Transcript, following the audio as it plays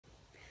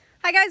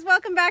Hi guys,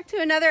 welcome back to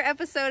another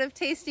episode of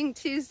Tasting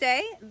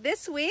Tuesday.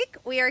 This week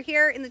we are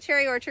here in the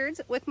cherry orchards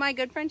with my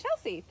good friend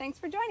Chelsea. Thanks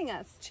for joining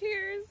us.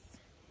 Cheers.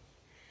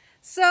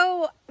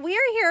 So we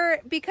are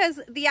here because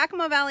the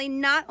Yakima Valley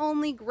not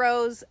only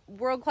grows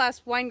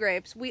world-class wine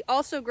grapes, we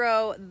also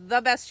grow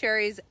the best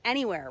cherries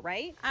anywhere,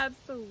 right?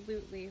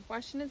 Absolutely.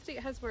 Washington State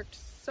has worked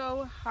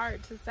so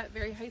hard to set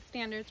very high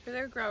standards for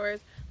their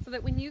growers so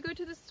that when you go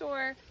to the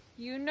store,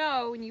 you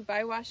know when you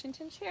buy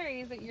Washington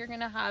cherries that you're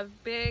gonna have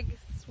big,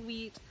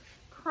 sweet,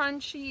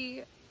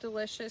 crunchy,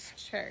 delicious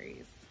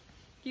cherries.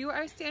 You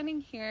are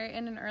standing here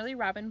in an early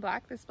robin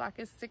block. This block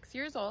is 6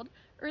 years old.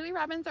 Early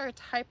robins are a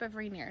type of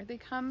Rainier. They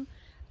come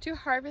to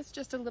harvest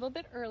just a little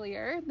bit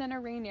earlier than a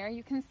Rainier.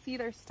 You can see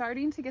they're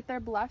starting to get their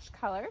blush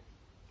color.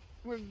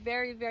 We're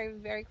very, very,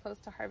 very close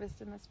to harvest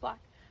in this block.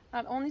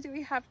 Not only do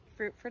we have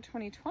fruit for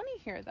 2020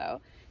 here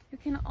though, you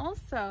can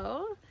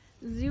also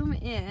zoom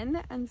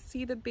in and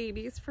see the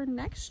babies for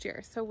next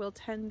year. So we'll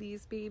tend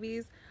these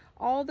babies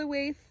all the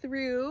way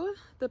through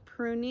the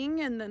pruning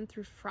and then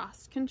through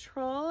frost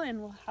control, and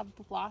we'll have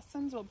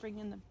blossoms. We'll bring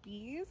in the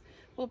bees.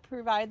 We'll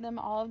provide them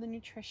all of the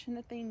nutrition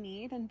that they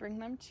need and bring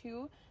them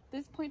to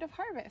this point of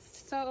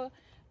harvest. So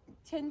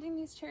tending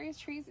these cherry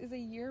trees is a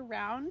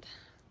year-round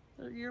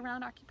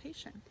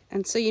occupation.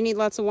 And so you need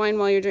lots of wine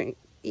while you're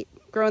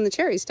growing the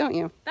cherries, don't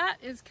you? That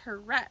is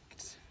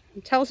correct.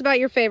 Tell us about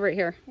your favorite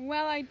here.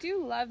 Well, I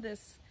do love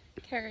this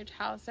Carriage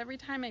house. Every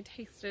time I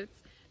taste it,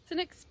 it's an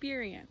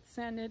experience,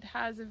 and it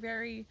has a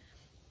very,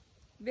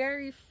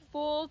 very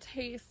full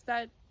taste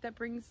that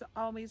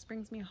always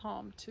brings me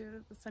home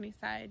to the sunny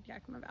side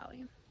Yakima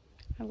Valley.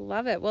 I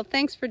love it. Well,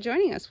 thanks for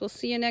joining us. We'll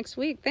see you next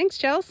week. Thanks,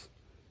 Chels.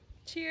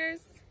 Cheers.